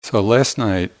So last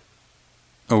night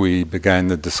we began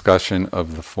the discussion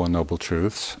of the Four Noble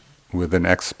Truths with an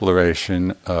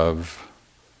exploration of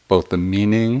both the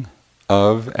meaning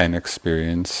of and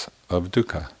experience of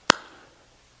dukkha.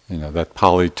 That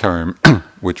Pali term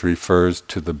which refers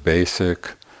to the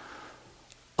basic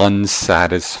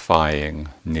unsatisfying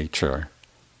nature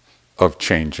of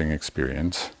changing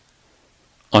experience.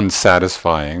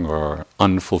 Unsatisfying or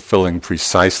unfulfilling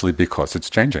precisely because it's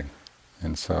changing.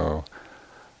 And so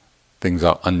things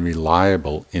are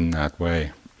unreliable in that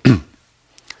way.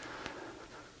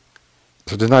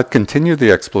 So tonight continue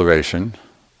the exploration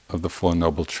of the Four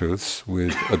Noble Truths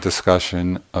with a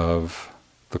discussion of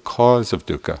the cause of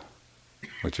dukkha,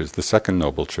 which is the second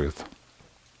Noble Truth.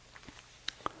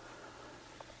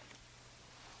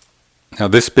 Now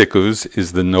this, bhikkhus,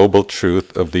 is the noble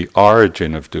truth of the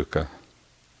origin of dukkha.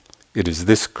 It is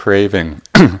this craving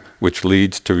which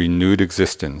leads to renewed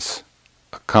existence,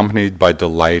 accompanied by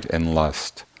delight and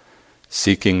lust,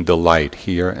 seeking delight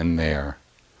here and there.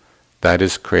 That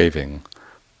is craving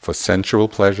for sensual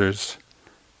pleasures,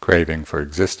 craving for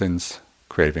existence,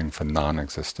 craving for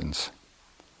non-existence.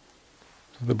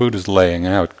 So the Buddha is laying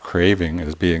out craving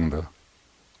as being the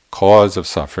cause of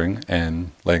suffering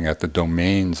and laying out the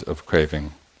domains of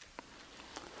craving.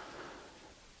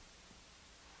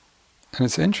 And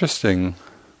it's interesting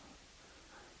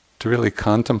to really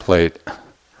contemplate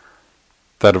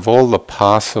that of all the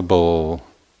possible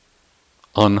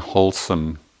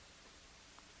unwholesome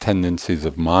tendencies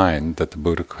of mind that the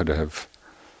Buddha could have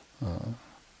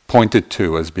pointed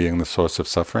to as being the source of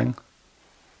suffering,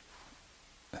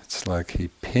 it's like he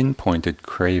pinpointed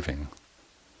craving,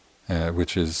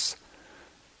 which is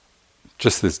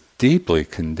just this deeply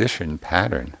conditioned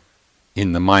pattern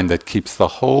in the mind that keeps the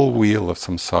whole wheel of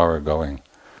samsara going.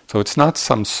 So it's not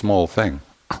some small thing.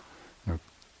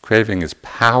 Craving is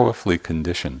powerfully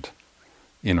conditioned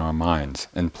in our minds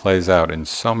and plays out in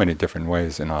so many different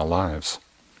ways in our lives.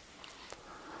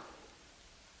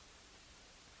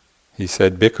 He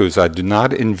said, "Bhikkhus, I do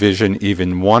not envision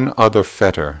even one other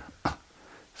fetter,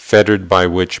 fettered by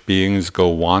which beings go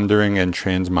wandering and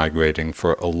transmigrating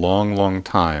for a long, long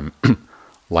time,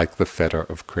 like the fetter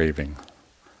of craving."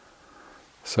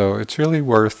 So it's really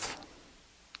worth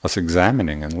us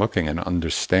examining and looking and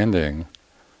understanding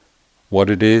what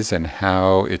it is and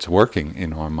how it's working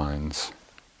in our minds.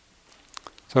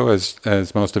 So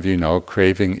as most of you know,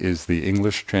 craving is the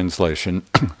English translation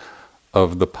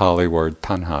of the Pali word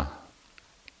tanha,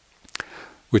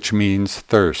 which means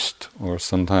thirst, or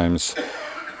sometimes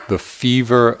the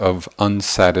fever of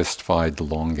unsatisfied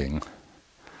longing.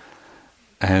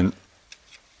 And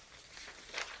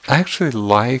I actually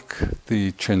like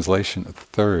the translation of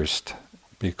thirst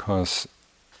because,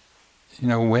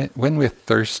 when we're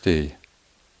thirsty,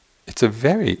 it's a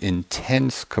very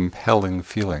intense, compelling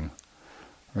feeling,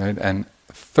 right? And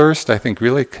thirst, I think,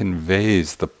 really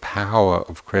conveys the power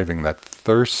of craving, that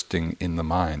thirsting in the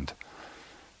mind.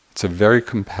 It's a very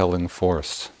compelling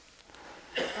force.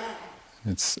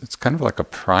 It's kind of like a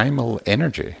primal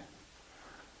energy,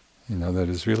 that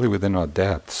is really within our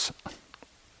depths.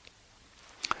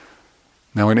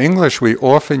 Now in English we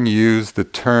often use the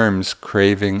terms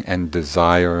craving and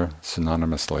desire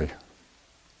synonymously.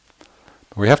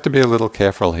 We have to be a little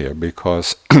careful here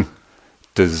because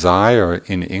desire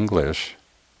in English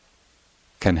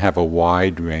can have a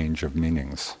wide range of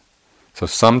meanings. So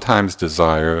sometimes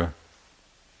desire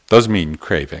does mean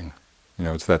craving.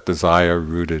 It's that desire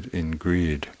rooted in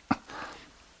greed.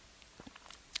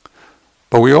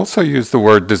 But we also use the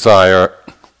word desire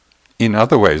in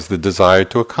other ways, the desire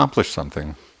to accomplish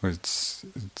something. It's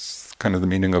kind of the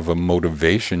meaning of a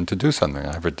motivation to do something.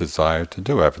 I have a desire to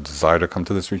do. I have a desire to come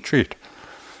to this retreat.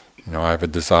 I have a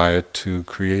desire to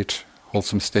create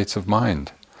wholesome states of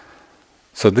mind.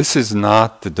 So this is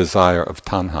not the desire of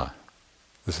tanha.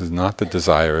 This is not the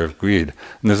desire of greed.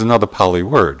 And there's another Pali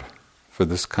word for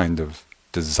this kind of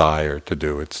desire to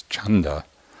do. It's chanda.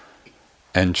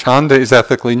 And chanda is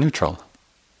ethically neutral.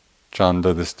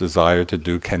 Chanda, this desire to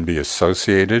do, can be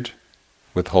associated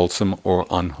with wholesome or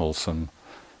unwholesome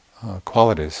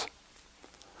qualities.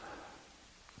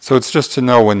 So it's just to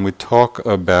know when we talk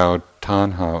about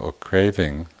tanha or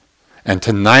craving, and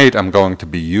tonight I'm going to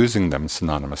be using them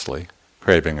synonymously,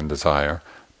 craving and desire,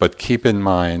 but keep in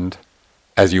mind,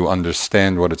 as you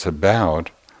understand what it's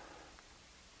about,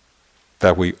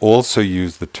 that we also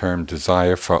use the term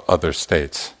desire for other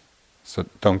states. So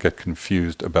don't get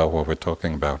confused about what we're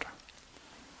talking about.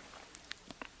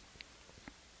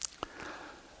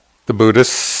 The Buddha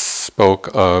spoke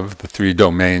of the three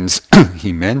domains,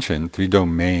 he mentioned three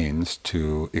domains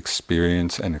to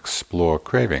experience and explore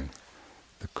craving.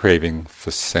 the craving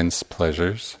for sense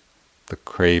pleasures, the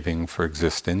craving for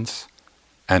existence,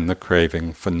 and the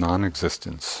craving for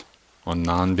non-existence or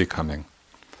non-becoming.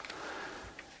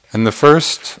 And the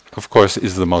first, of course,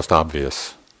 is the most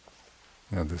obvious.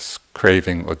 This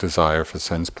craving or desire for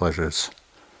sense pleasures.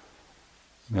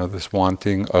 This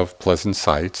wanting of pleasant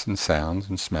sights and sounds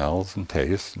and smells and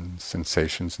tastes and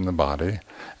sensations in the body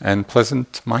and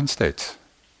pleasant mind states.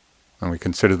 And we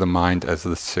consider the mind as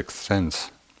the sixth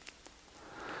sense.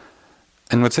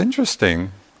 And what's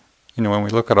interesting, when we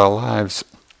look at our lives,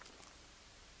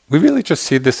 we really just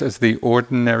see this as the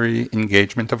ordinary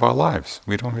engagement of our lives.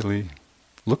 We don't really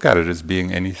look at it as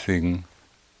being anything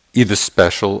either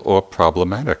special or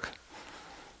problematic.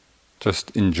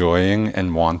 Just enjoying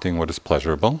and wanting what is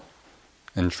pleasurable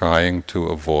and trying to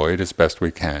avoid as best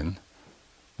we can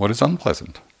what is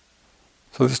unpleasant.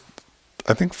 So this,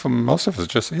 I think for most of us,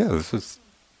 this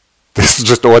is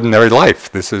just ordinary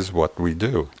life. This is what we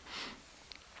do.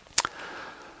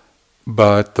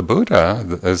 But the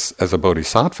Buddha, as a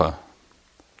bodhisattva,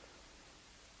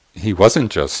 he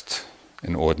wasn't just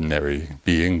an ordinary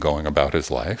being going about his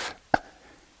life.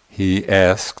 He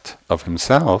asked of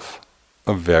himself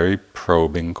a very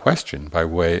probing question by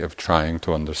way of trying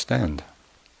to understand.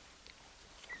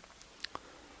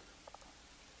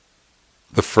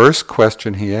 The first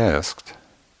question he asked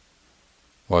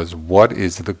was, what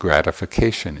is the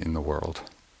gratification in the world?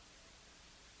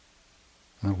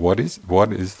 What is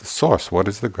the source? What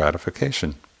is the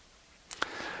gratification?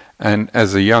 And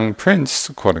as a young prince,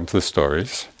 according to the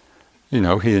stories,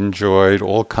 he enjoyed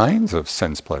all kinds of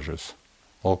sense pleasures,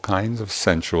 all kinds of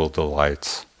sensual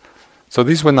delights. So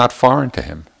these were not foreign to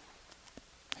him.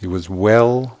 He was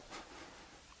well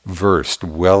versed,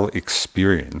 well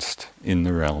experienced in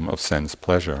the realm of sense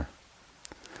pleasure.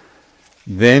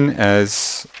 Then,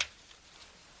 as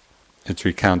it's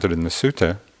recounted in the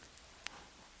sutta,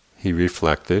 he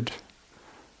reflected,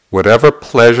 whatever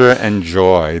pleasure and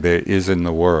joy there is in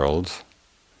the world,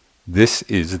 this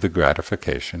is the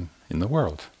gratification in the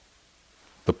world.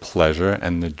 The pleasure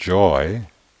and the joy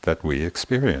that we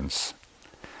experience.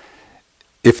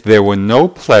 If there were no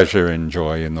pleasure and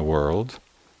joy in the world,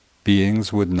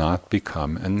 beings would not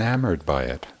become enamored by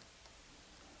it.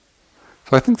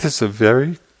 So I think this is a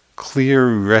very clear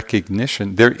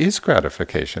recognition. There is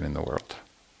gratification in the world.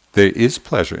 There is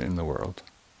pleasure in the world.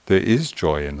 There is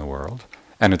joy in the world.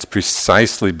 And it's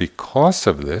precisely because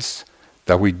of this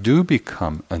that we do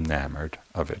become enamored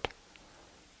of it.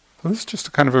 So this is just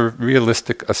a kind of a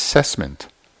realistic assessment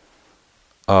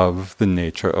of the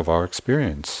nature of our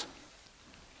experience.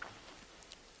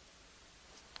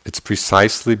 It's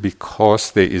precisely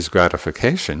because there is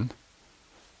gratification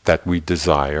that we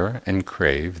desire and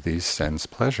crave these sense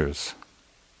pleasures.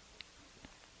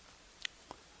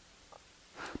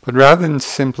 But rather than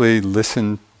simply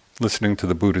listening to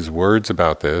the Buddha's words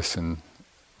about this and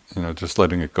just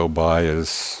letting it go by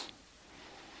as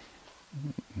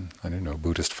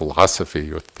Buddhist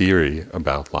philosophy or theory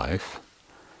about life,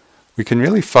 we can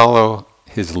really follow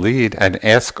his lead and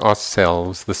ask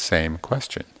ourselves the same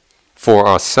question. For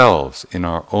ourselves, in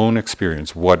our own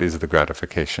experience, what is the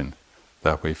gratification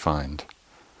that we find?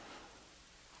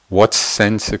 What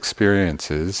sense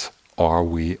experiences are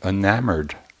we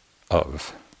enamored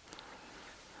of?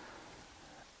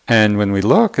 And when we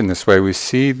look in this way, we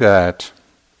see that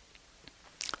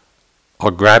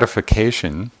our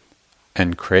gratification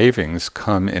and cravings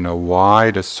come in a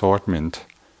wide assortment,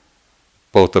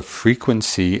 both of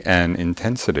frequency and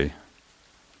intensity.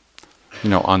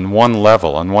 On one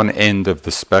level, on one end of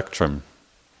the spectrum,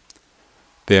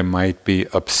 there might be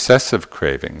obsessive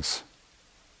cravings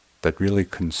that really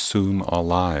consume our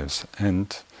lives.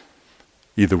 And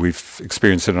either we've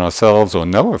experienced it in ourselves or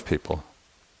know of people,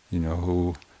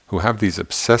 who have these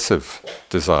obsessive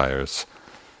desires.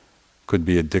 Could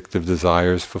be addictive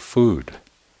desires for food,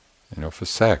 for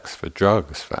sex, for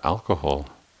drugs, for alcohol,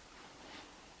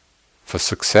 for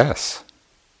success,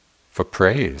 for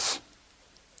praise,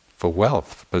 for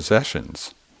wealth, for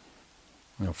possessions,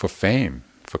 for fame,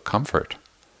 for comfort.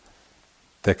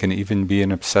 There can even be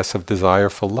an obsessive desire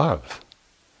for love.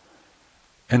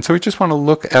 And so we just want to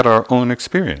look at our own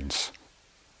experience.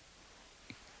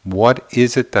 What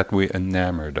is it that we're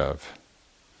enamored of?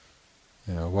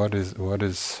 What is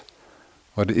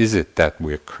it that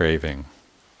we're craving?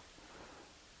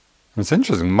 It's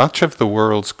interesting, much of the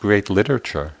world's great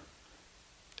literature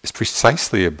is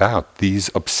precisely about these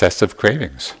obsessive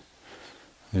cravings.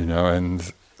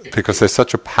 And because they're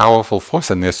such a powerful force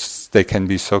and they can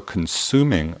be so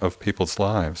consuming of people's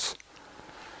lives.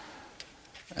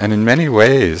 And in many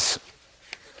ways,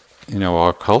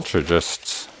 our culture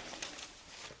just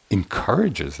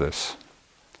encourages this.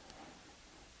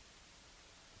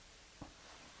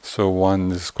 saw one,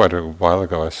 this is quite a while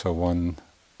ago, I saw one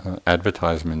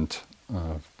advertisement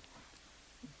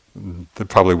that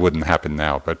probably wouldn't happen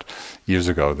now, but years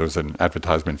ago there was an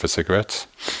advertisement for cigarettes,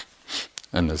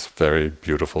 and this very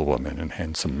beautiful woman and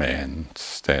handsome man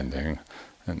standing,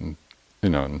 and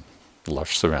in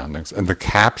lush surroundings, and the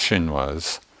caption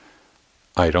was,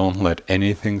 "I don't let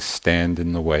anything stand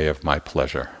in the way of my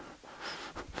pleasure."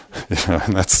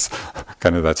 And that's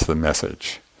the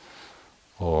message.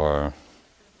 Or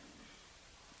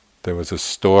there was a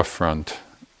storefront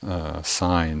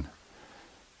sign,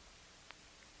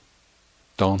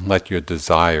 "Don't let your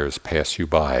desires pass you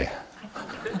by."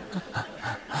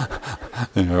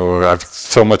 Or I've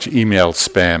so much email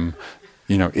spam,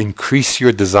 increase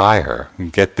your desire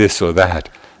and get this or that,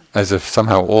 as if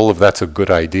somehow all of that's a good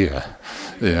idea,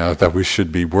 that we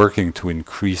should be working to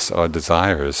increase our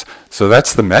desires. So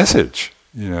that's the message,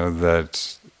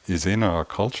 that is in our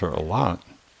culture a lot.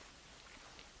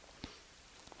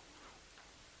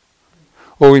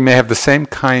 Or we may have the same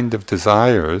kind of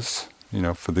desires,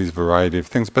 for these variety of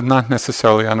things, but not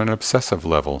necessarily on an obsessive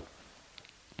level.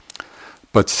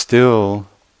 But still,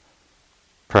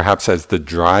 perhaps as the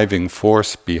driving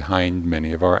force behind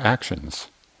many of our actions.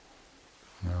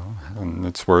 And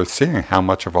it's worth seeing how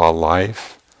much of our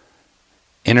life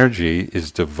energy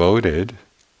is devoted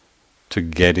to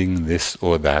getting this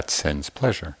or that sense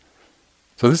pleasure.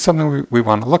 So this is something we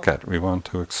want to look at, we want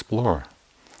to explore.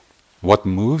 What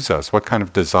moves us? What kind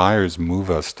of desires move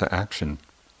us to action?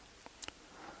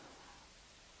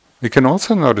 We can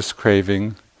also notice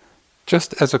craving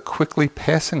just as a quickly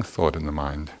passing thought in the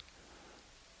mind.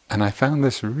 And I found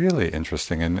this really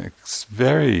interesting, and it's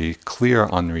very clear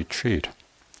on retreat.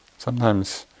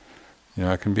 Sometimes,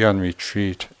 I can be on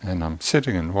retreat and I'm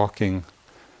sitting and walking,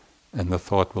 and the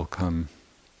thought will come,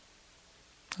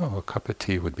 "Oh, a cup of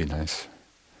tea would be nice."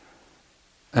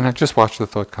 And I just watch the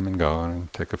thought come and go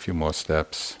and take a few more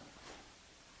steps.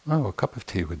 "Oh, a cup of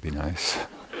tea would be nice."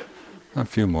 A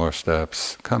few more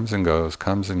steps. Comes and goes,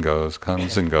 comes and goes,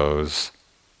 comes and goes.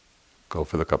 Go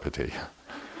for the cup of tea.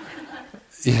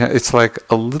 It's like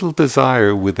a little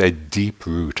desire with a deep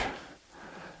root.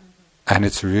 And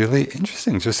it's really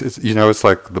interesting. It's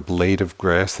like the blade of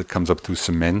grass that comes up through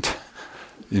cement.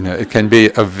 It can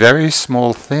be a very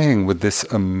small thing with this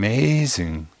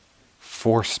amazing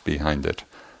force behind it.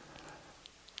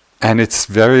 And it's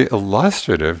very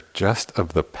illustrative just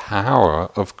of the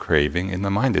power of craving in the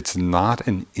mind. It's not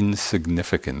an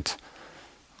insignificant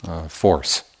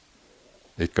force.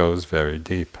 It goes very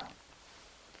deep.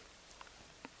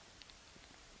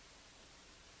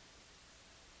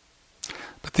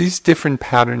 But these different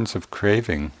patterns of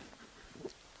craving,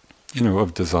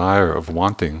 of desire, of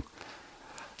wanting,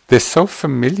 they're so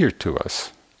familiar to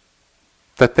us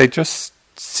that they just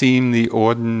seem the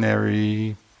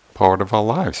ordinary part of our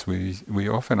lives. We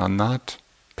often are not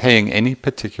paying any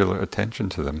particular attention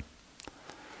to them.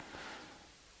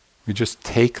 We just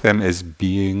take them as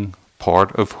being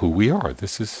part of who we are.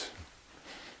 This is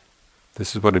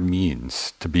what it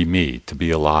means to be me, to be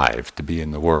alive, to be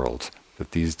in the world.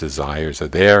 That these desires are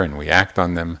there and we act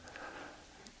on them.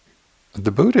 The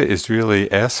Buddha is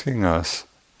really asking us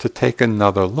to take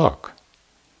another look,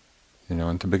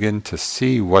 and to begin to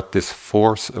see what this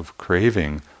force of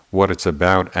craving, what it's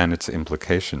about and its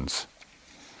implications.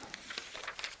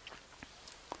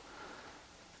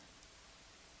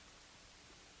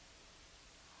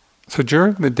 So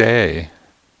during the day,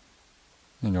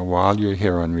 while you're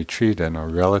here on retreat and are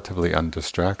relatively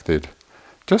undistracted,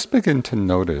 just begin to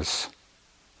notice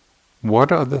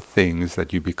what are the things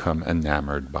that you become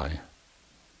enamored by.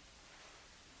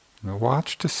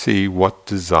 Watch to see what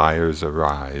desires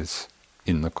arise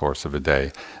in the course of a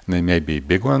day. And they may be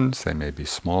big ones, they may be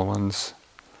small ones.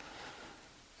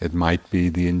 It might be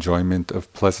the enjoyment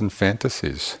of pleasant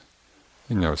fantasies.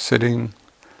 Sitting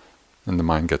and the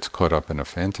mind gets caught up in a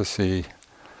fantasy.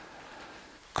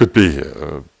 Could be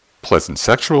a pleasant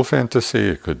sexual fantasy,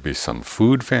 it could be some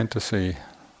food fantasy.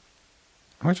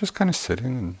 We're just kind of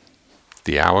sitting and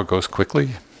the hour goes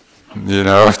quickly.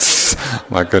 It's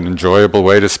like an enjoyable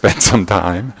way to spend some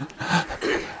time.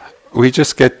 We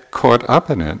just get caught up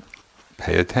in it.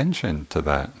 Pay attention to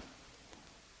that.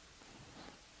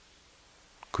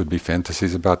 Could be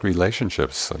fantasies about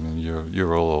relationships.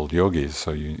 You're all old yogis,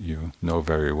 so you know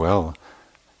very well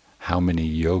how many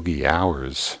yogi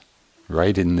hours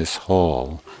right in this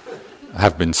hall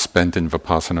have been spent in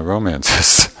Vipassana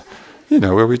romances.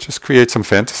 Where we just create some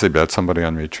fantasy about somebody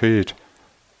on retreat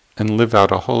and live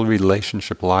out a whole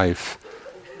relationship life,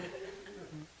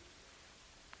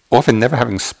 often never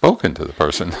having spoken to the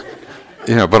person.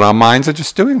 But our minds are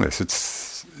just doing this.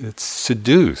 It's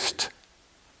seduced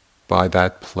by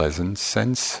that pleasant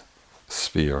sense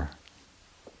sphere.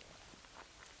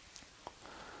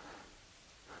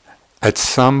 At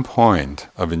some point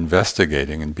of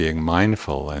investigating and being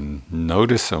mindful and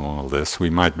noticing all this, we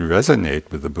might resonate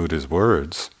with the Buddha's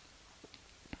words.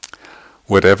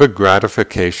 Whatever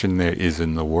gratification there is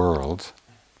in the world,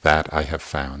 that I have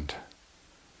found.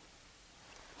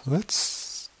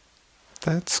 That's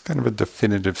kind of a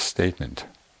definitive statement.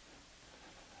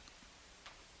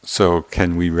 So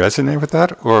can we resonate with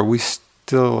that, or are we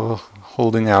still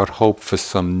holding out hope for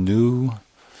some new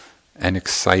and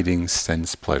exciting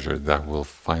sense pleasure that will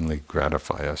finally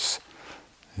gratify us?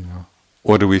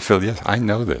 Or do we feel, yes, I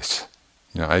know this.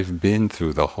 I've been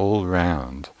through the whole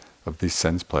round of these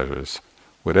sense pleasures.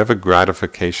 Whatever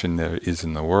gratification there is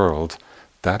in the world,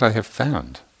 that I have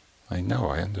found. I know,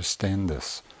 I understand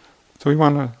this. So we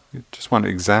just want to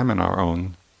examine our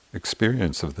own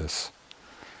experience of this.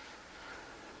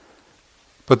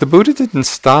 But the Buddha didn't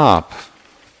stop,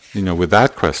 with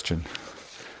that question.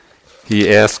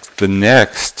 He asked the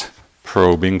next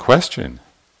probing question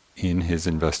in his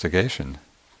investigation.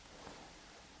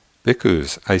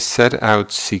 Bhikkhus, I set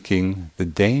out seeking the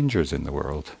dangers in the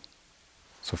world.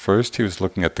 So first he was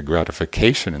looking at the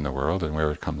gratification in the world and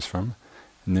where it comes from.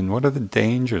 And then what are the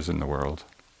dangers in the world?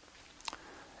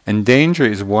 And danger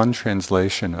is one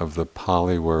translation of the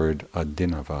Pali word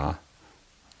adinava. I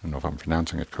don't know if I'm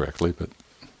pronouncing it correctly, but...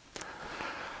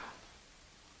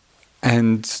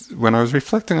 And when I was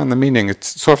reflecting on the meaning,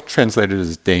 it's often translated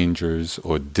as dangers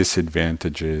or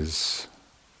disadvantages.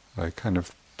 I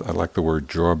like the word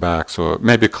drawbacks, or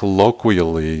maybe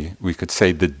colloquially we could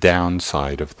say the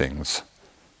downside of things.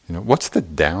 What's the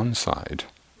downside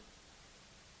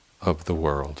of the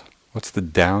world? What's the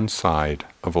downside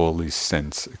of all these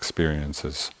sense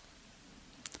experiences?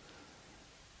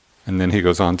 And then he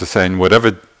goes on to say,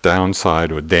 whatever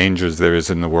downside or dangers there is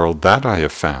in the world, that I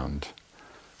have found,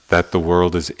 that the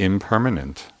world is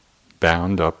impermanent,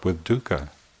 bound up with dukkha,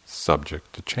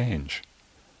 subject to change.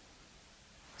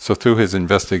 So through his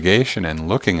investigation and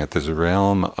looking at this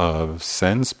realm of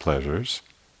sense pleasures,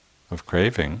 of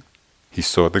craving, he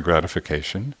saw the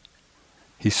gratification,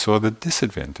 he saw the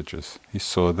disadvantages, he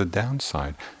saw the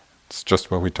downside. It's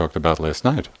just what we talked about last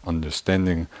night,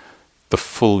 understanding the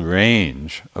full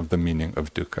range of the meaning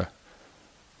of dukkha.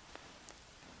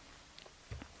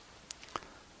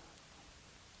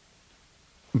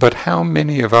 But how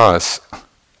many of us,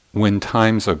 when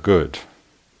times are good,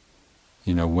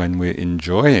 when we're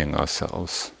enjoying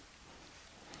ourselves,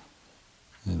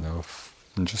 and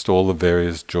just all the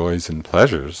various joys and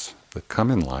pleasures that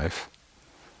come in life,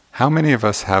 how many of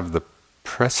us have the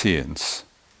prescience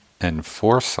and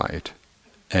foresight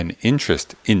and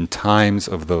interest in times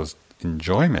of those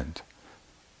enjoyment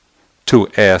to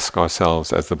ask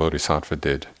ourselves, as the Bodhisattva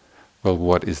did, well,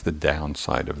 what is the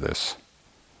downside of this?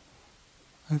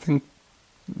 I think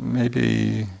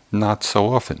maybe not so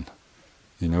often.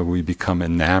 We become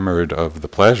enamored of the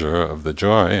pleasure, of the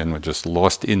joy, and we're just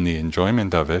lost in the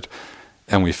enjoyment of it,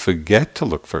 and we forget to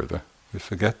look further. We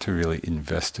forget to really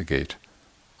investigate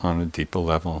on a deeper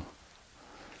level.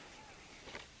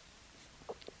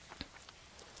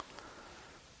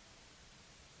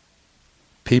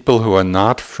 People who are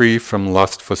not free from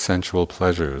lust for sensual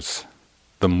pleasures,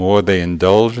 the more they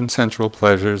indulge in sensual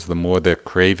pleasures, the more their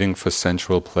craving for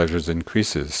sensual pleasures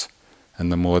increases,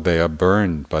 and the more they are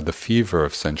burned by the fever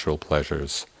of sensual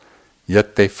pleasures.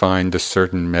 Yet they find a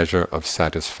certain measure of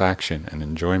satisfaction and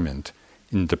enjoyment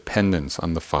in dependence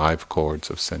on the 5 chords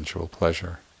of sensual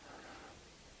pleasure.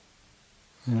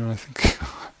 I think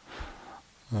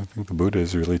the Buddha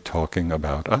is really talking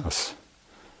about us.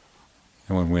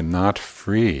 And when we're not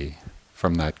free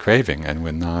from that craving and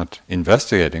we're not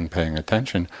investigating, paying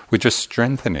attention, we're just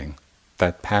strengthening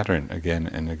that pattern again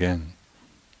and again.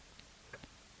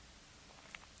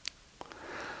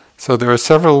 So there are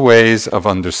several ways of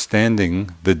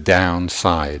understanding the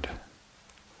downside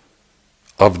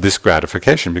of this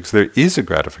gratification, because there is a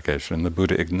gratification, and the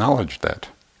Buddha acknowledged that.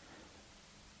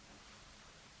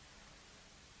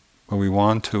 But we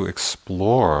want to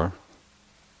explore,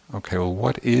 okay, well,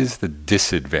 what is the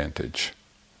disadvantage,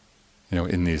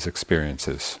 in these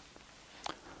experiences?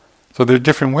 So there are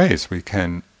different ways we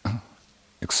can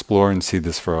explore and see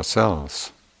this for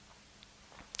ourselves.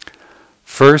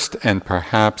 First, and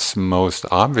perhaps most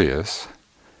obvious,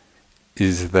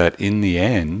 is that in the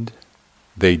end,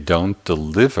 they don't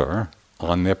deliver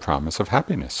on their promise of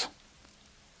happiness.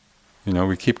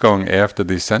 We keep going after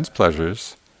these sense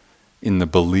pleasures in the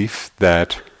belief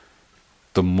that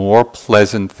the more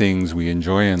pleasant things we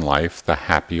enjoy in life, the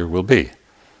happier we'll be.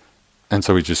 And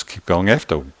so we just keep going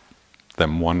after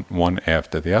them one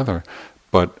after the other.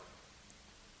 But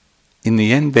in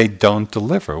the end they don't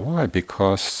deliver. Why?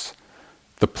 Because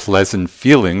the pleasant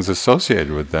feelings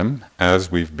associated with them,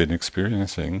 as we've been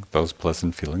experiencing, those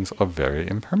pleasant feelings are very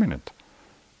impermanent.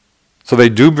 So they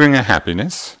do bring a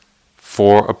happiness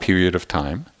for a period of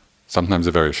time, sometimes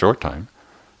a very short time,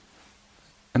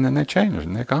 and then they change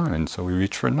and they're gone, and so we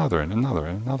reach for another and another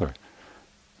and another.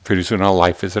 Pretty soon our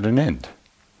life is at an end,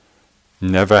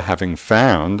 never having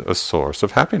found a source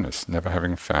of happiness, never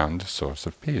having found a source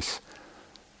of peace.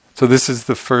 So this is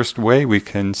the first way we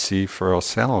can see for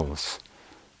ourselves,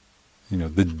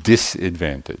 the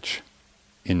disadvantage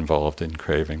involved in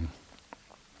craving.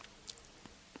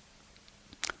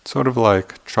 It's sort of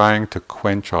like trying to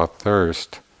quench our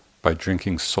thirst by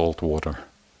drinking salt water.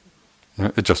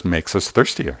 It just makes us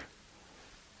thirstier.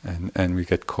 And we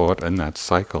get caught in that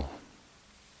cycle.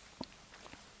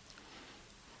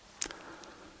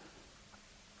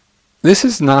 This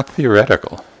is not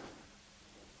theoretical.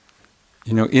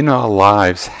 In our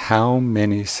lives, how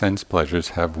many sense pleasures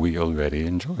have we already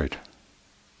enjoyed?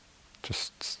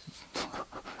 Just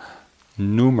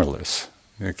numberless.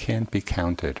 They can't be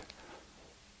counted.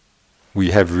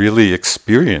 We have really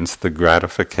experienced the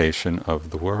gratification of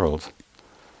the world.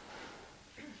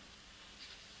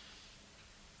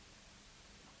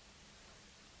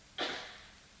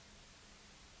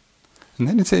 And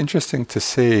then it's interesting to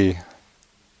see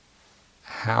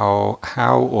how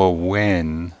or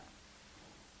when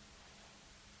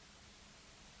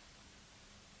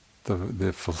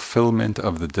the fulfillment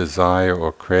of the desire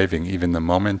or craving, even the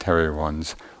momentary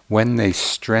ones, when they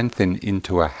strengthen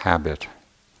into a habit.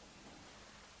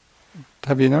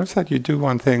 Have you noticed that you do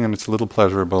one thing and it's a little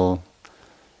pleasurable,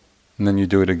 and then you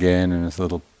do it again and it's a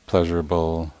little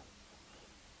pleasurable,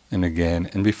 and again,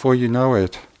 and before you know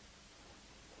it,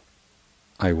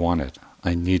 I want it,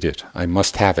 I need it, I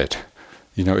must have it.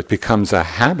 It becomes a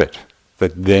habit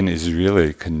that then is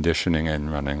really conditioning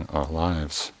and running our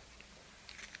lives.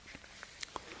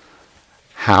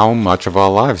 How much of our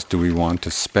lives do we want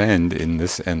to spend in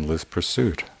this endless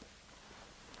pursuit?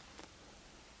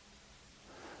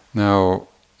 Now,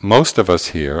 most of us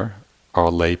here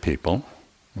are lay people.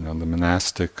 The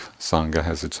monastic sangha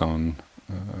has its own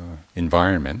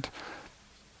environment.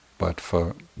 But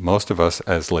for most of us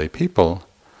as lay people,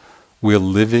 we're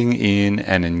living in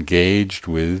and engaged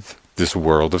with this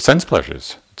world of sense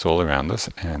pleasures. It's all around us,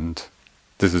 and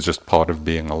this is just part of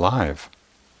being alive.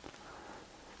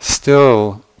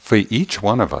 Still, for each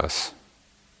one of us,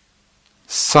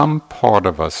 some part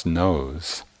of us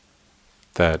knows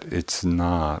that it's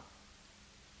not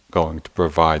going to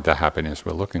provide the happiness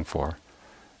we're looking for,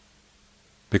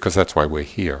 because that's why we're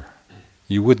here.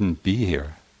 You wouldn't be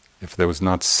here if there was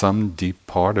not some deep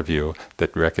part of you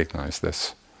that recognized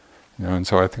this. And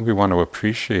so I think we want to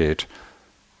appreciate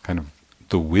kind of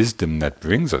the wisdom that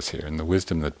brings us here and the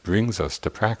wisdom that brings us to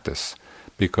practice,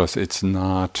 because it's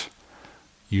not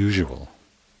usual.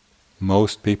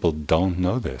 Most people don't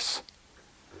know this.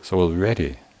 So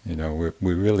already, we're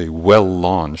really well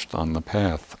launched on the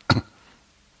path.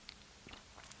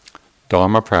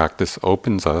 Dharma practice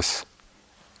opens us,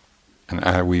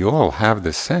 and we all have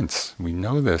this sense, we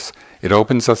know this, it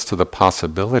opens us to the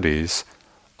possibilities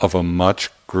of a much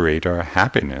greater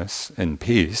happiness and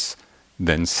peace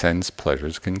than sense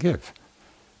pleasures can give.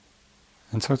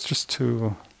 And so it's just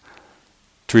to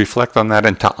reflect on that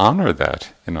and to honor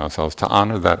that in ourselves, to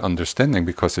honor that understanding,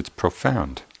 because it's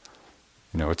profound.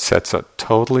 It sets a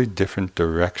totally different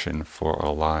direction for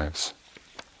our lives.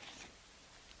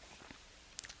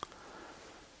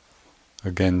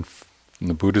 Again, in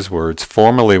the Buddha's words,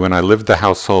 formerly when I lived the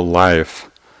household life,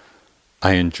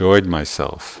 I enjoyed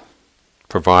myself,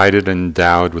 provided and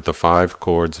endowed with the 5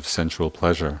 chords of sensual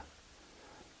pleasure.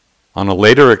 On a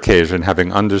later occasion,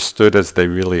 having understood as they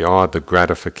really are the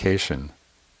gratification,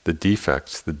 the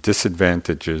defects, the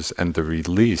disadvantages, and the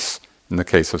release in the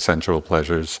case of sensual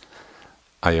pleasures,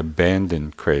 I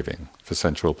abandoned craving for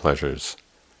sensual pleasures.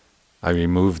 I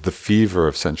removed the fever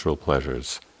of sensual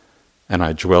pleasures, and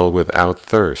I dwell without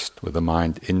thirst, with a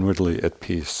mind inwardly at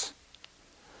peace.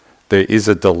 There is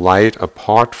a delight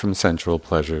apart from sensual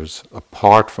pleasures,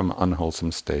 apart from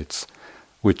unwholesome states,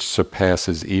 which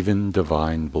surpasses even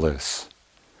divine bliss.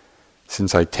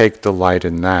 Since I take delight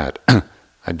in that,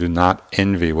 I do not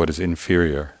envy what is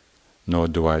inferior, nor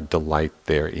do I delight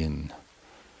therein.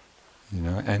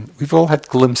 And we've all had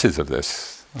glimpses of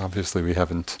this. Obviously we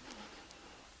haven't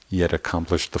yet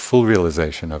accomplished the full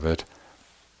realization of it,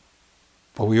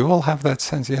 but we all have that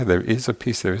sense, there is a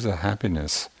peace, there is a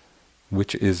happiness,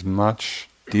 which is much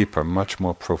deeper, much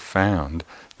more profound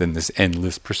than this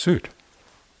endless pursuit,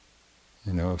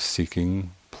 of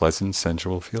seeking pleasant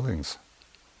sensual feelings.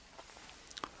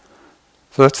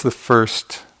 So that's the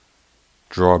first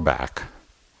drawback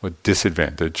or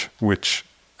disadvantage, which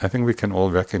I think we can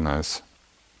all recognize.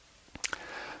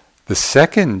 The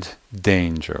second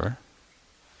danger,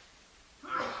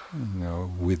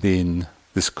 within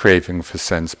this craving for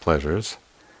sense pleasures,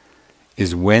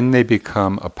 is when they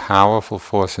become a powerful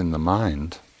force in the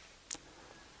mind,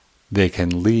 they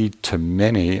can lead to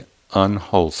many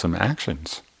unwholesome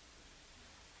actions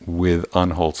with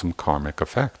unwholesome karmic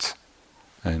effects.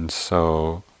 And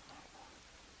so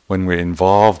when we're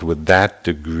involved with that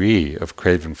degree of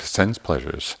craving for sense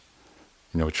pleasures,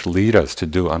 which lead us to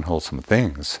do unwholesome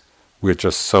things, we're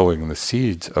just sowing the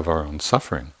seeds of our own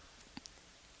suffering.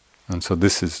 And so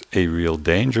this is a real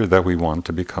danger that we want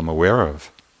to become aware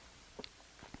of.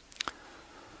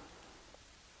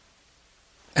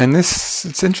 And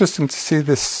it's interesting to see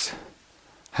this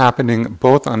happening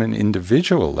both on an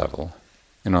individual level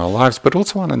in our lives, but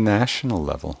also on a national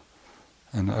level.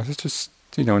 And I was just,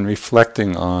 in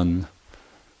reflecting on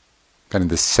kind of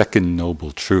the second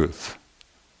noble truth,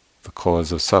 the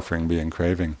cause of suffering being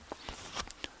craving,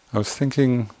 I was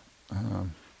thinking,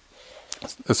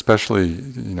 especially,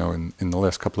 in the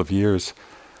last couple of years,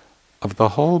 of the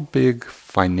whole big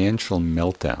financial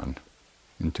meltdown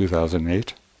in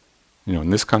 2008, in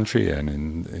this country and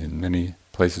in many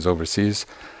places overseas.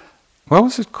 What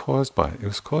was it caused by? It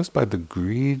was caused by the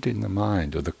greed in the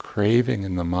mind, or the craving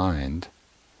in the mind,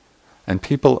 and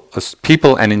people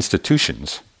and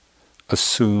institutions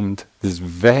assumed this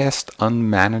vast,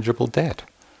 unmanageable debt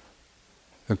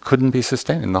that couldn't be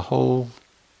sustained, and the whole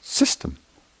system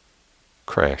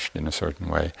crashed in a certain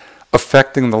way,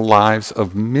 affecting the lives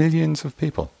of millions of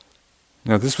people.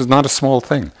 This was not a small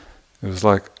thing. It was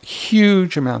like a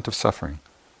huge amount of suffering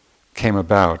came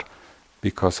about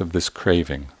because of this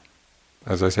craving.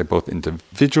 As I say, both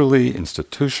individually,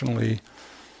 institutionally,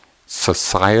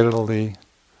 societally.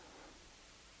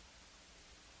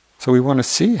 So we want to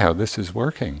see how this is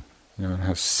working.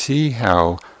 See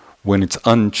how when it's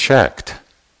unchecked,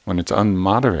 when it's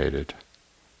unmoderated,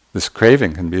 this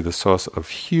craving can be the source of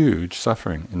huge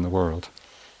suffering in the world.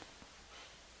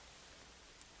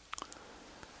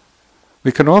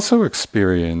 We can also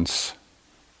experience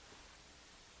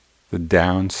the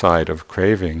downside of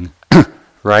craving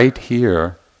right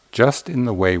here, just in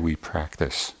the way we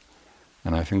practice.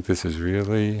 And I think this is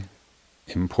really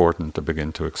important to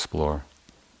begin to explore.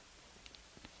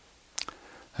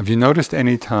 Have you noticed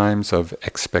any times of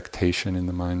expectation in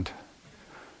the mind?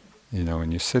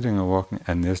 When you're sitting or walking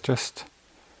and there's just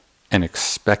an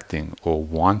expecting or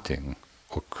wanting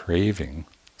or craving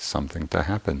something to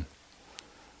happen.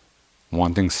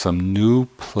 Wanting some new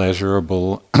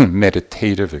pleasurable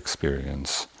meditative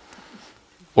experience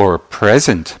or a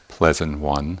present pleasant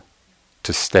one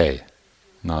to stay,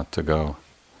 not to go.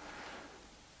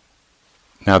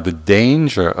 Now the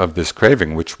danger of this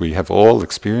craving, which we have all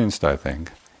experienced, I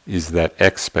think, is that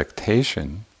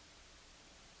expectation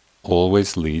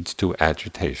always leads to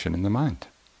agitation in the mind.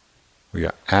 We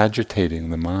are agitating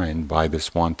the mind by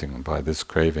this wanting, by this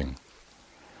craving.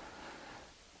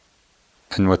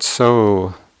 And what's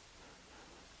so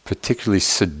particularly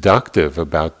seductive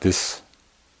about this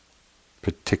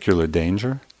particular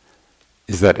danger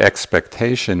is that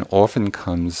expectation often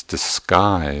comes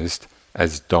disguised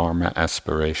as dharma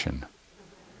aspiration.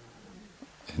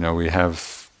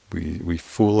 We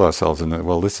fool ourselves in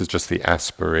that, this is just the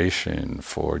aspiration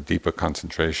for deeper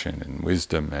concentration and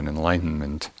wisdom and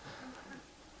enlightenment.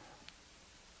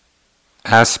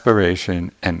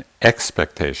 Aspiration and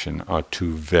expectation are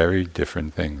two very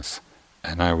different things.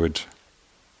 And I would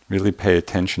really pay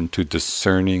attention to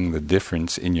discerning the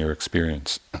difference in your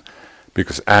experience.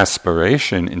 Because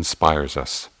aspiration inspires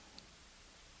us.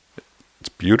 It's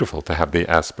beautiful to have the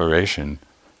aspiration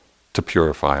to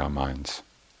purify our minds,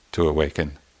 to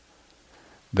awaken.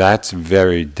 That's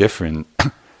very different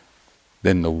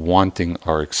than the wanting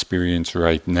our experience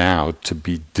right now to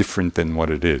be different than what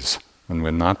it is. When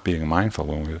we're not being mindful,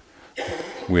 when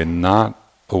we're not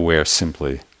aware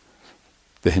simply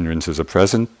the hindrances are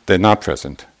present, they're not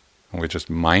present. And we're just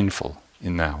mindful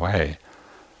in that way.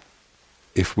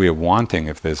 If we're wanting,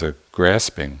 if there's a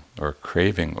grasping or a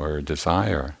craving or a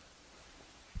desire,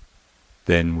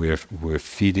 then we're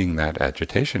feeding that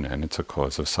agitation, and it's a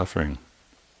cause of suffering.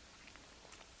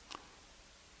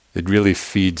 It really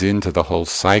feeds into the whole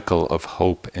cycle of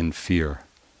hope and fear.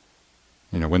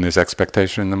 When there's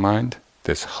expectation in the mind,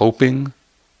 there's hoping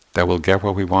that we'll get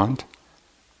what we want,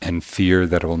 and fear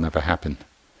that it will never happen.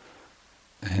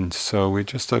 And so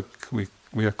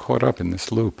we are caught up in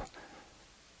this loop.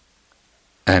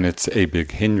 And it's a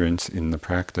big hindrance in the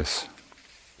practice.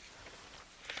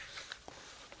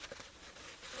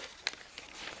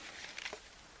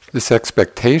 This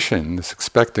expectation, this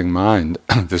expecting mind,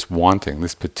 this wanting,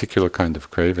 this particular kind of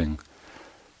craving,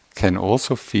 can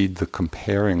also feed the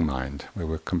comparing mind, where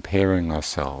we're comparing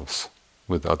ourselves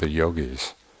with other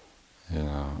yogis. You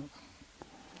know.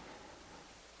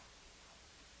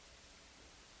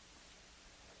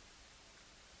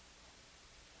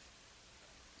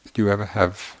 Do you ever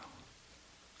have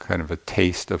kind of a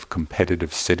taste of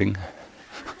competitive sitting?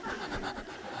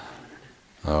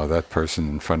 Oh, that person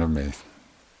in front of me,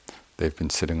 they've been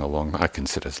sitting a long, I can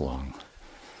sit as long.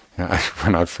 You know,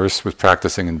 when I first was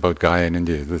practicing in Bodh Gaya in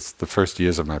India, the first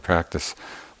years of my practice,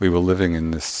 we were living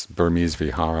in this Burmese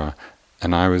vihara,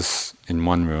 and I was in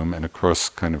one room, and across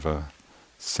kind of a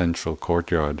central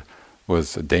courtyard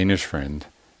was a Danish friend.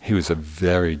 He was a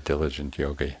very diligent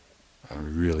yogi,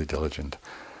 really diligent.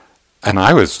 And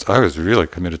I was really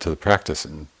committed to the practice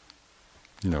and,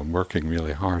 working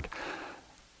really hard.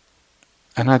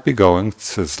 And I'd be going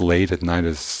as late at night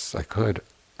as I could,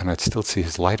 and I'd still see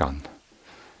his light on.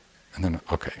 And then,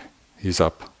 okay, he's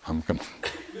up, I'm gonna...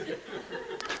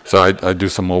 So I'd do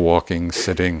some more walking,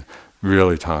 sitting,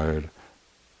 really tired.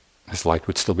 His light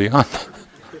would still be on.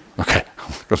 Okay,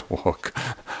 I'm gonna walk.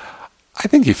 I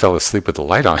think he fell asleep with the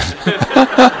light on.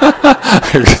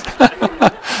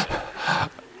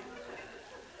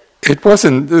 It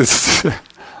wasn't...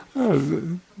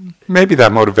 maybe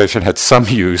that motivation had some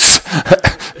use.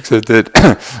 I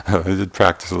did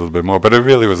practice a little bit more, but it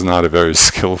really was not a very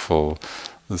skillful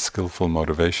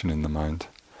motivation in the mind.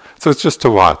 So it's just to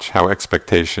watch how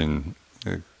expectation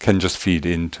can just feed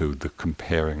into the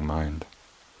comparing mind.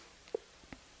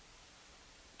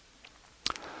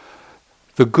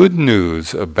 The good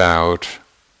news about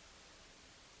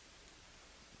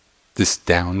this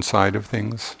downside of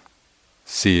things,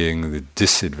 seeing the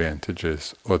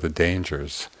disadvantages or the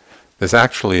dangers, there's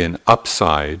actually an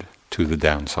upside to the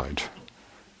downside.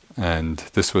 And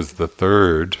this was the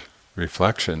third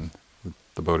reflection that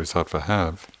the Bodhisattva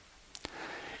have.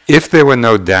 If there were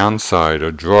no downside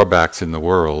or drawbacks in the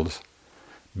world,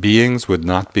 beings would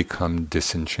not become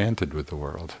disenchanted with the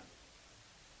world.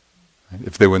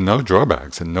 If there were no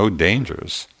drawbacks and no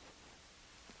dangers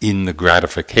in the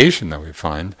gratification that we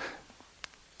find,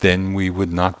 then we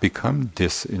would not become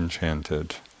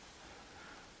disenchanted.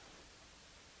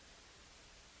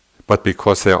 But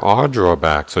because there are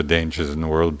drawbacks or dangers in the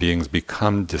world, beings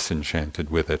become disenchanted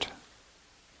with it.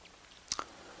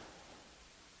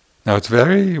 Now it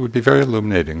would be very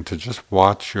illuminating to just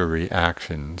watch your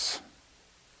reactions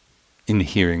in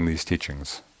hearing these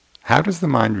teachings. How does the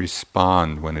mind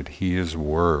respond when it hears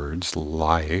words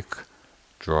like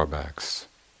drawbacks,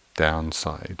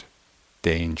 downside,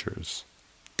 dangers,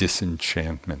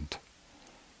 disenchantment?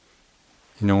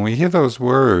 When we hear those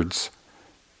words,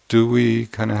 do we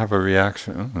kind of have a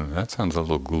reaction? That sounds a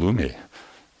little gloomy.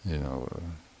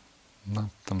 Not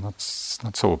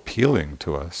so appealing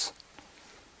to us.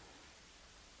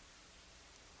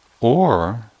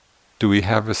 Or do we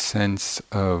have a sense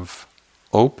of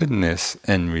openness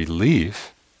and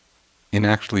relief in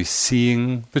actually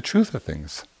seeing the truth of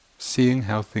things, seeing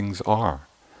how things are?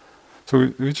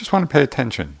 So we just want to pay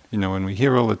attention, when we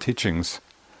hear all the teachings,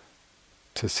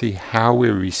 to see how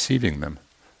we're receiving them,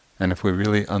 and if we're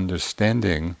really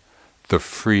understanding the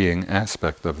freeing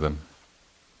aspect of them.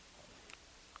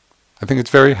 I think it's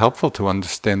very helpful to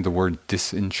understand the word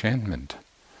disenchantment.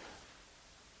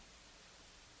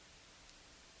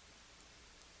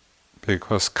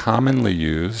 Because commonly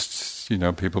used,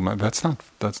 people might, that's not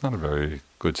a very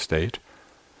good state.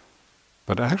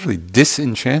 But actually,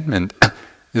 disenchantment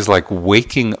is like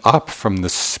waking up from the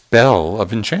spell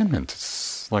of enchantment.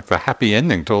 It's like the happy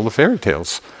ending to all the fairy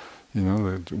tales.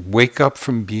 Wake up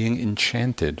from being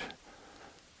enchanted.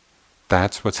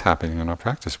 That's what's happening in our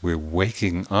practice. We're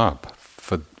waking up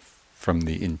from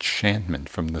the enchantment,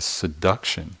 from the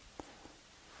seduction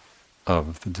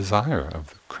of the desire,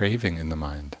 of the craving in the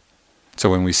mind. So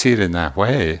when we see it in that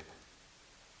way,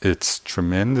 it's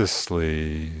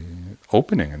tremendously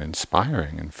opening and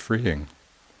inspiring and freeing.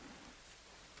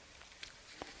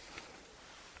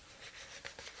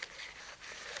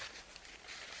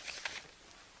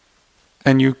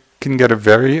 And you can get a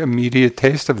very immediate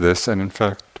taste of this, and in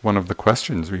fact, one of the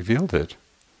questions revealed it.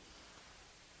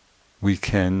 We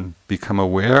can become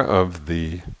aware of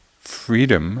the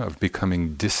freedom of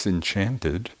becoming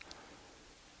disenchanted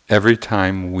every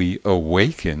time we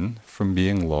awaken from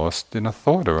being lost in a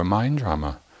thought or a mind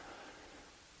drama.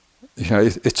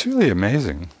 It's really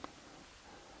amazing.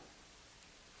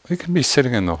 We can be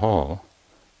sitting in the hall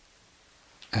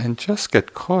and just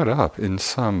get caught up in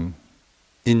some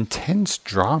intense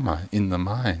drama in the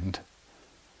mind,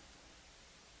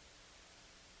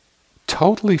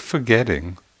 totally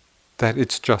forgetting that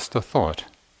it's just a thought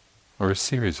or a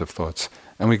series of thoughts.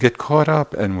 And we get caught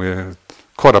up, and we're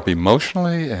caught up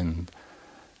emotionally, and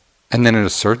then at a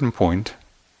certain point,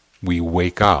 we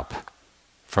wake up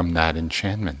from that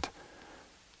enchantment.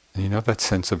 And you know, that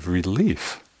sense of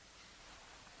relief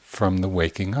from the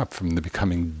waking up, from the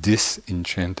becoming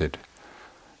disenchanted.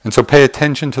 And so pay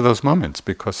attention to those moments,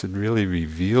 because it really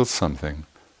reveals something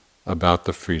about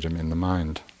the freedom in the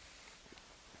mind.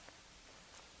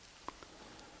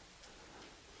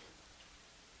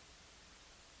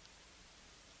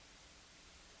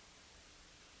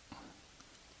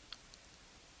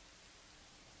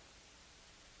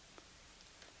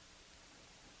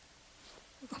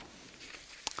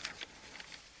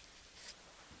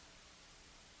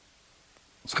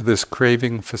 So there's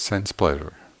craving for sense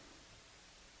pleasure.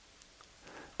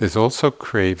 There's also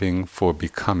craving for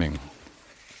becoming.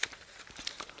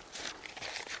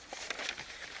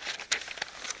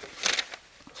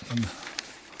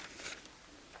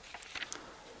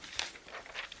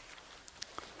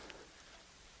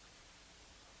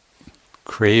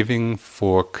 Craving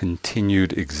for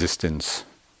continued existence.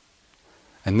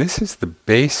 And this is the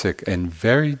basic and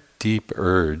very deep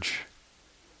urge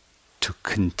to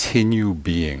continue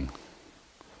being.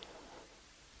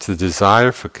 It's the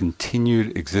desire for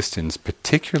continued existence,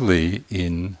 particularly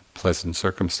in pleasant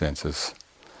circumstances.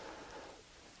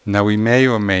 Now, we may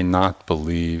or may not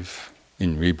believe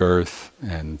in rebirth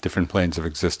and different planes of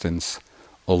existence,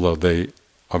 although they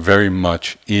are very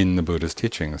much in the Buddha's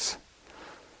teachings.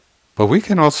 But we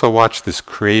can also watch this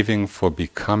craving for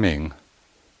becoming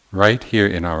right here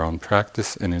in our own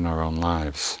practice and in our own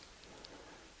lives.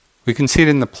 We can see it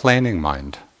in the planning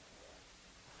mind.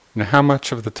 You know, how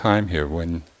much of the time here,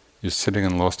 when you're sitting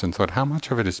and lost in thought, how much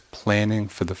of it is planning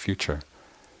for the future?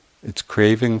 It's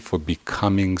craving for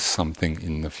becoming something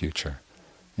in the future.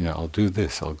 You know, I'll do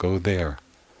this, I'll go there.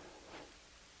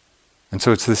 And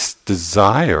so it's this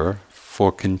desire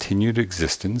for continued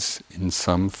existence in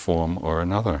some form or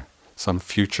another, some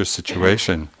future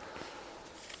situation.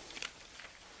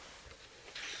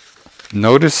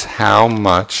 Notice how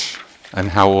much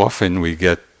and how often we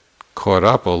get caught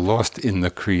up or lost in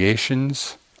the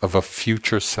creations of a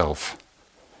future self.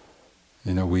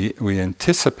 You know, we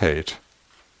anticipate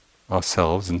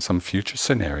ourselves in some future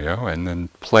scenario and then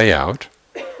play out,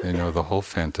 you know, the whole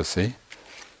fantasy.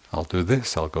 I'll do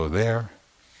this, I'll go there.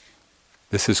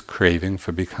 This is craving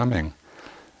for becoming.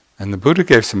 And the Buddha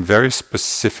gave some very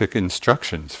specific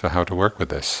instructions for how to work with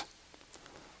this.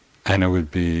 And it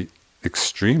would be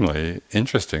extremely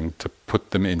interesting to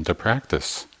put them into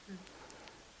practice.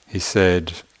 He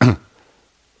said,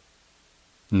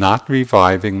 not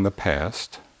reviving the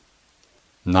past,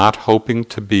 not hoping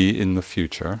to be in the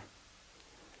future,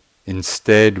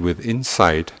 instead with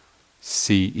insight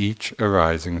see each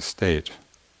arising state.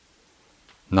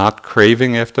 Not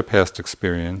craving after past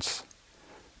experience,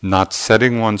 not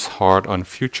setting one's heart on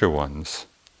future ones,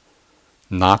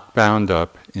 not bound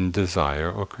up in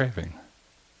desire or craving.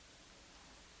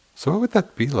 So what would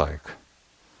that be like?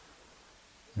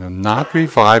 You know, not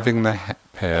reviving the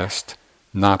past,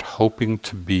 not hoping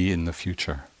to be in the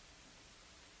future.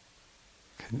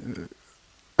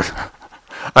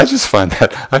 I find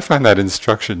that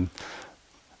instruction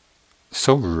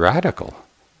so radical,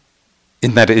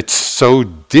 in that it's so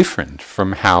different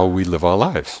from how we live our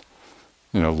lives.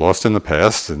 You know, lost in the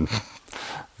past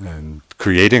and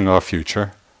creating our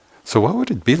future. So what would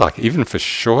it be like, even for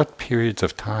short periods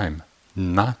of time,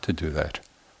 not to do that?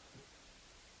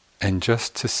 And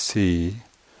just to see,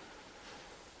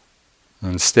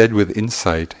 instead with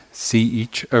insight, see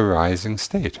each arising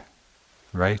state,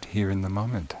 right here in the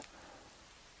moment.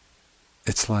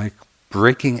 It's like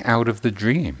breaking out of the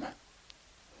dream.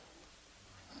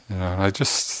 You know,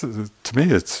 to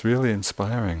me it's really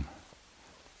inspiring.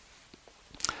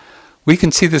 We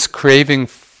can see this craving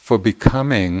for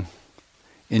becoming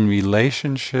in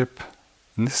relationship,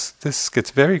 and this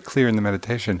gets very clear in the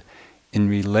meditation, in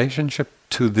relationship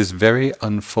to this very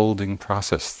unfolding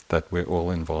process that we're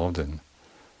all involved in.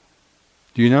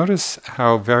 Do you notice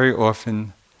how very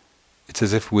often it's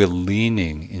as if we're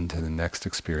leaning into the next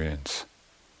experience?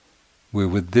 We're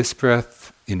with this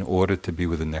breath in order to be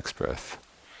with the next breath,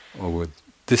 or with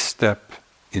this step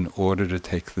in order to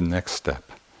take the next step.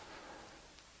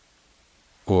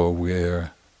 Or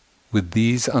we're with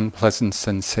these unpleasant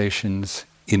sensations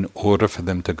in order for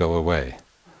them to go away.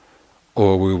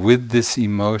 Or we're with this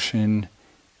emotion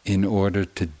in order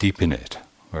to deepen it,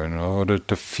 or in order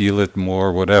to feel it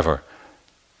more, whatever.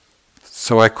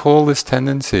 So I call this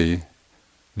tendency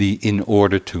the in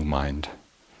order to mind.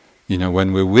 You know,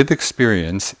 when we're with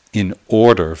experience in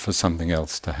order for something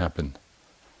else to happen.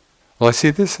 Well, I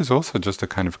see this as also just a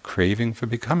kind of craving for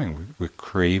becoming. We're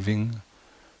craving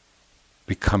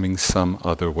becoming some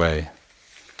other way.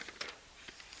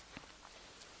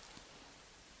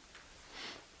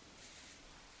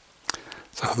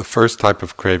 So the first type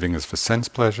of craving is for sense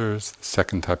pleasures. The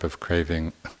second type of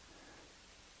craving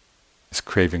is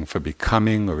craving for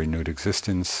becoming or renewed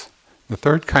existence. The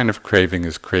third kind of craving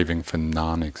is craving for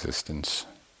non-existence.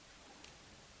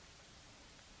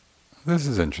 This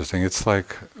is interesting. It's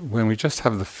like when we just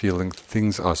have the feeling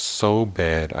things are so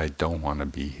bad, I don't want to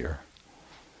be here.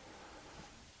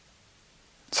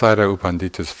 Sayadaw U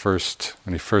Pandita's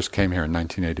when he first came here in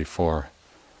 1984,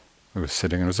 we were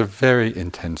sitting, and it was a very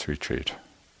intense retreat.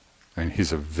 And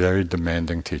he's a very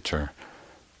demanding teacher.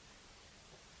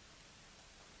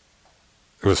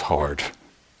 It was hard.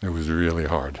 It was really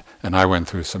hard. And I went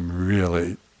through some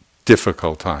really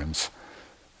difficult times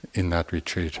in that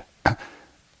retreat.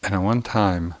 And at one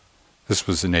time, this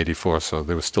was in 84, so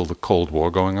there was still the Cold War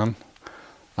going on.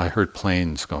 I heard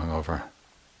planes going over.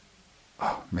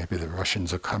 Oh, maybe the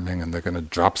Russians are coming and they're going to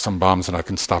drop some bombs and I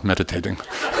can stop meditating.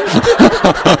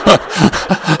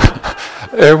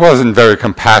 It wasn't very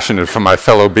compassionate for my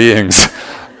fellow beings,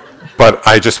 but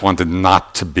I just wanted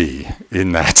not to be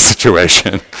in that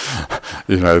situation.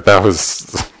 That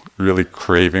was really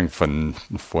craving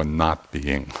for not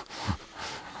being.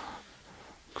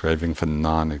 Craving for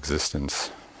non-existence.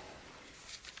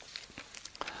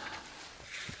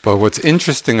 But what's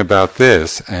interesting about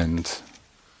this, and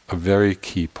a very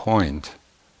key point,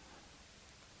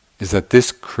 is that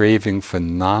this craving for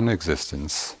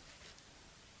non-existence,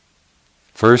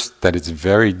 first, that it's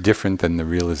very different than the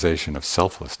realization of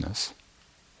selflessness,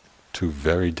 two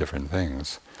very different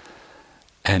things,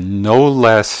 and no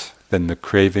less than the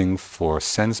craving for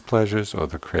sense pleasures or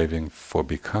the craving for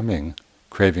becoming,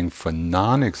 craving for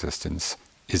non-existence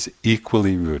is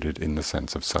equally rooted in the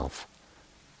sense of self.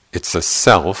 It's a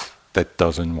self that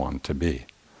doesn't want to be.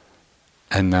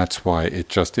 And that's why it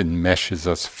just enmeshes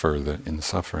us further in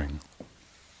suffering.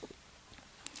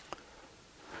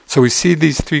 So we see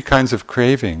these three kinds of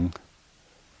craving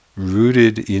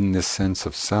rooted in this sense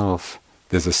of self.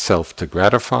 There's a self to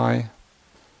gratify.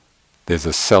 There's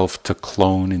a self to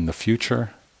clone in the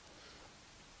future.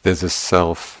 There's a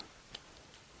self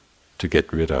to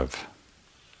get rid of.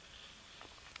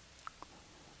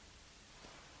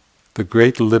 The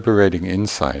great liberating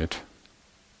insight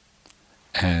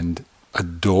and a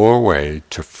doorway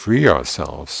to free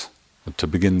ourselves, to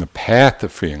begin the path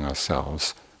of freeing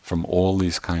ourselves from all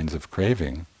these kinds of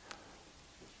craving,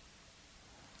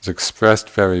 is expressed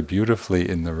very beautifully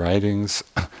in the writings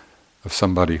of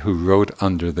somebody who wrote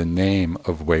under the name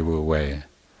of Wei Wu Wei.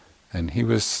 And he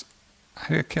was,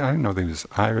 I don't know if he was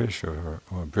Irish or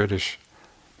British,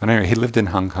 but anyway, he lived in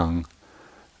Hong Kong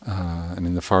and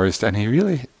in the forest, and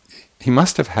he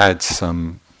must have had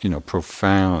some,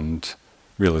 profound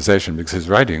realization, because his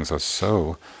writings are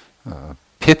so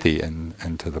pithy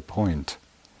and to the point.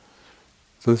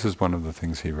 So this is one of the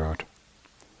things he wrote.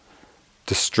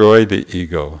 Destroy the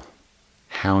ego,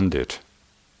 hound it,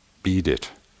 beat it,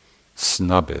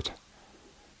 snub it,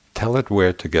 tell it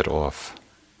where to get off.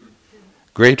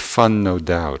 Great fun, no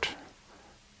doubt,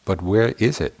 but where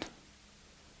is it?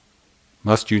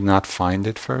 Must you not find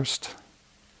it first?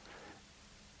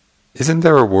 Isn't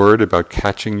there a word about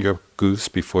catching your goose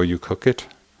before you cook it?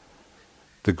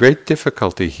 The great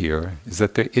difficulty here is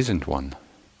that there isn't one.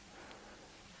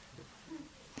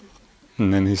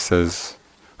 And then he says,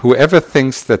 whoever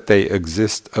thinks that they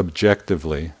exist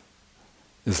objectively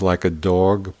is like a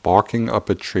dog barking up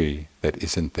a tree that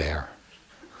isn't there.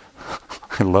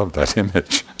 I love that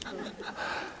image.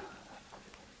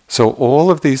 So all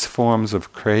of these forms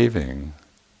of craving,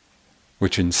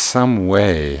 which in some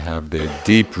way have their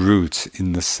deep roots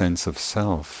in the sense of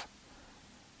self,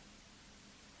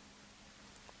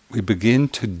 we begin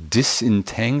to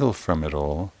disentangle from it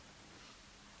all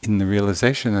in the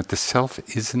realization that the self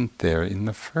isn't there in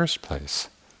the first place.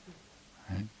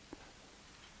 Right?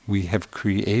 We have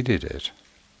created it,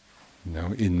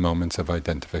 in moments of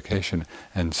identification.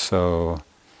 And so,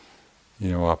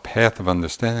 our path of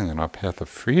understanding and our path of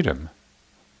freedom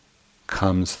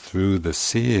comes through the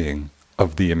seeing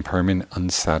of the impermanent,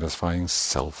 unsatisfying,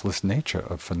 selfless nature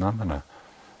of phenomena.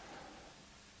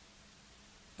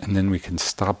 And then we can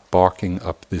stop barking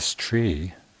up this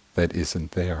tree that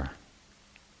isn't there.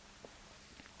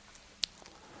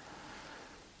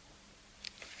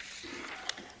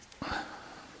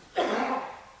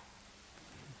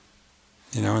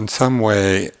 In some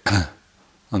way,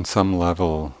 on some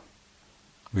level,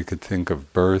 we could think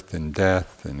of birth and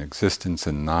death and existence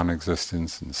and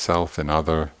non-existence and self and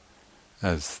other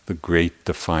as the great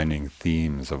defining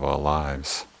themes of our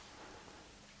lives.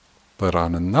 But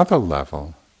on another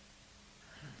level,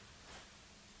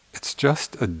 it's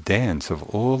just a dance of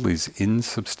all these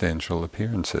insubstantial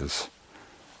appearances.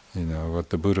 What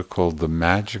the Buddha called the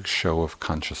magic show of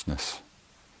consciousness.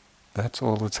 That's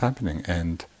all that's happening.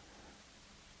 And,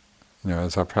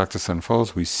 as our practice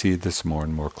unfolds, we see this more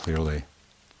and more clearly.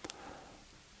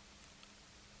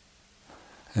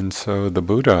 And so the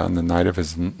Buddha, on the night of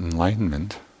his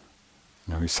enlightenment,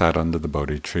 he sat under the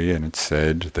Bodhi tree, and it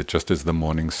said that just as the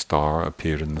morning star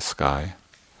appeared in the sky,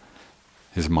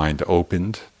 his mind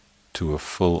opened to a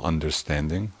full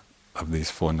understanding of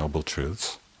these Four Noble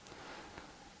Truths.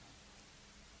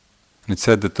 And it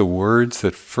said that the words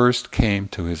that first came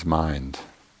to his mind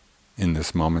in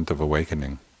this moment of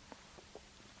awakening,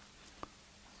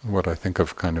 what I think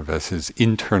of kind of as his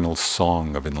internal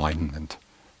song of enlightenment,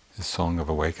 his song of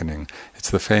awakening. It's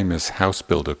the famous house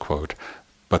builder quote,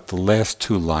 but the last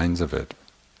two lines of it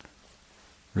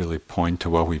really point to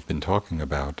what we've been talking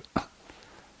about.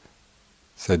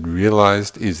 Said,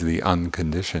 realized is the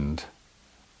unconditioned,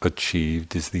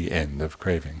 achieved is the end of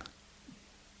craving.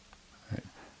 Right?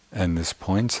 And this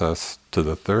points us to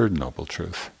the third noble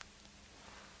truth.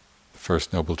 The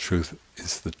first noble truth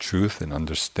is the truth in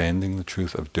understanding the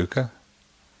truth of dukkha.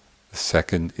 The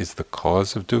second is the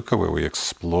cause of dukkha, where we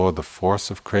explore the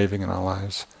force of craving in our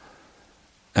lives.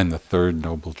 And the third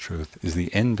noble truth is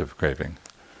the end of craving.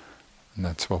 And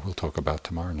that's what we'll talk about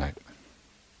tomorrow night.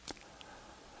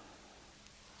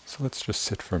 So let's just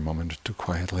sit for a moment or two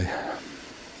quietly.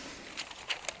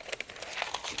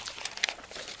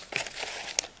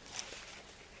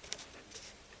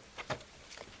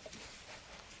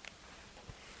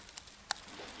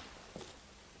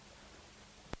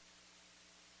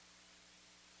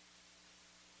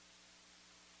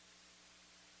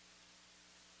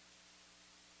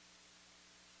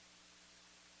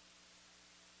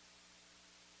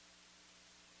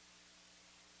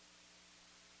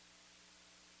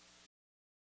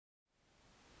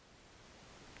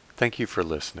 Thank you for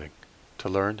listening. To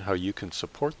learn how you can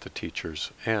support the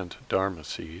teachers and Dharma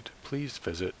Seed, please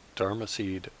visit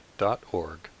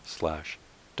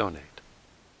dharmaseed.org/donate.